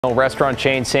Restaurant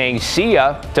chain saying see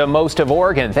ya to most of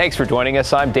Oregon. Thanks for joining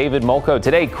us. I'm David Molko.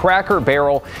 Today, Cracker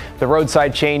Barrel, the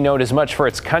roadside chain known as much for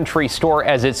its country store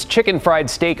as its chicken fried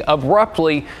steak,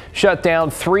 abruptly shut down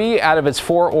 3 out of its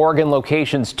 4 Oregon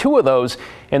locations, 2 of those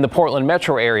in the Portland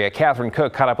metro area. Catherine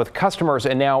Cook caught up with customers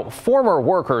and now former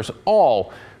workers,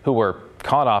 all who were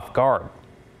caught off guard.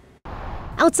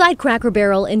 Outside Cracker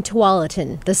Barrel in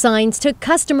Tualatin, the signs took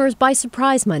customers by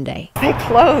surprise Monday. They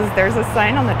closed. There's a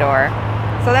sign on the door.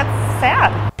 So that's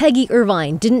sad. Peggy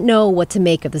Irvine didn't know what to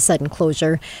make of the sudden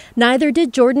closure. Neither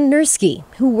did Jordan Nursky,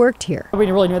 who worked here. We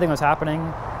really knew anything was happening,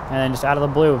 and then just out of the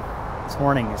blue this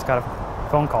morning, just got a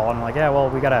phone call, and I'm like, yeah, well,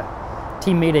 we got a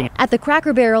team meeting. At the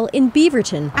Cracker Barrel in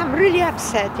Beaverton, I'm really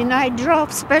upset. I drove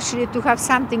especially to have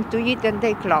something to eat and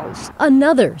they closed.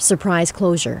 Another surprise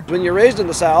closure. When you're raised in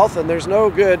the South and there's no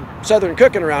good Southern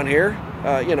cooking around here,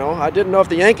 I didn't know if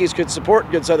the Yankees could support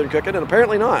good Southern cooking, and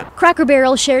apparently not. Cracker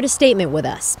Barrel shared a statement with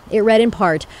us. It read in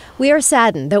part, "We are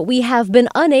saddened that we have been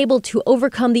unable to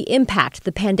overcome the impact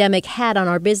the pandemic had on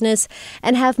our business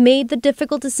and have made the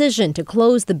difficult decision to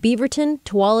close the Beaverton,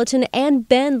 Tualatin, and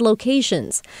Bend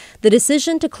locations. The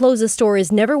decision to close a store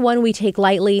is never one we take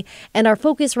lightly, and our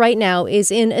focus right now is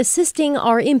in assisting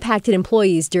our impacted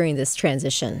employees during this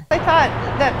transition." I thought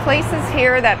that places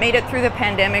here that made it through the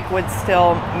pandemic would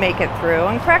still make it through,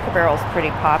 and Cracker Barrel's pretty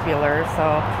popular,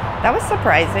 so that was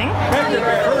surprising.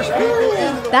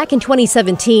 Back in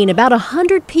 2017, about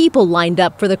 100 people lined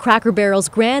up for the Cracker Barrel's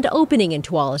grand opening in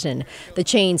Tualatin, the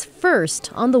chain's first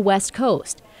on the West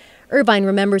Coast. Irvine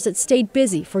remembers it stayed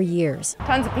busy for years.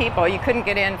 Tons of people. You couldn't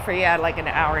get in for like an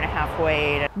hour and a half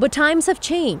wait. But times have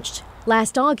changed.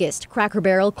 Last August, Cracker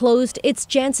Barrel closed its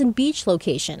Jansen Beach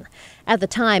location. At the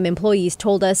time, employees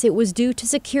told us it was due to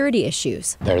security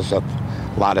issues. There's a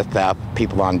lot of theft,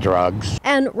 people on drugs.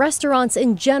 And restaurants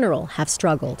in general have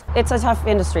struggled. It's a tough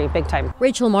industry, big time.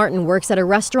 Rachel Martin works at a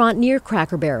restaurant near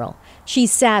Cracker Barrel.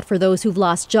 She's sad for those who've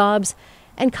lost jobs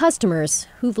and customers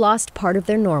who've lost part of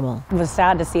their normal. It was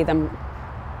sad to see them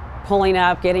pulling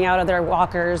up, getting out of their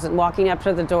walkers and walking up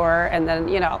to the door, and then,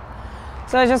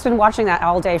 So I've just been watching that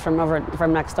all day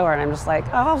from next door, and I'm just like,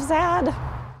 oh, sad.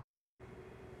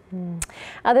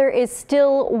 There is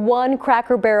still one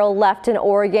Cracker Barrel left in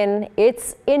Oregon.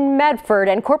 It's in Medford,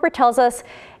 and corporate tells us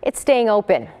it's staying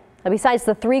open. Now, besides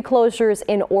the 3 closures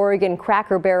in Oregon,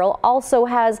 Cracker Barrel also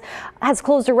has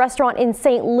closed a restaurant in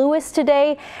St. Louis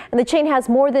today, and the chain has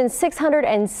more than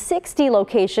 660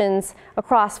 locations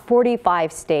across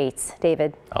 45 states.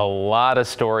 David. A lot of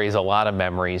stories, a lot of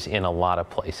memories in a lot of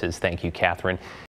places. Thank you, Catherine.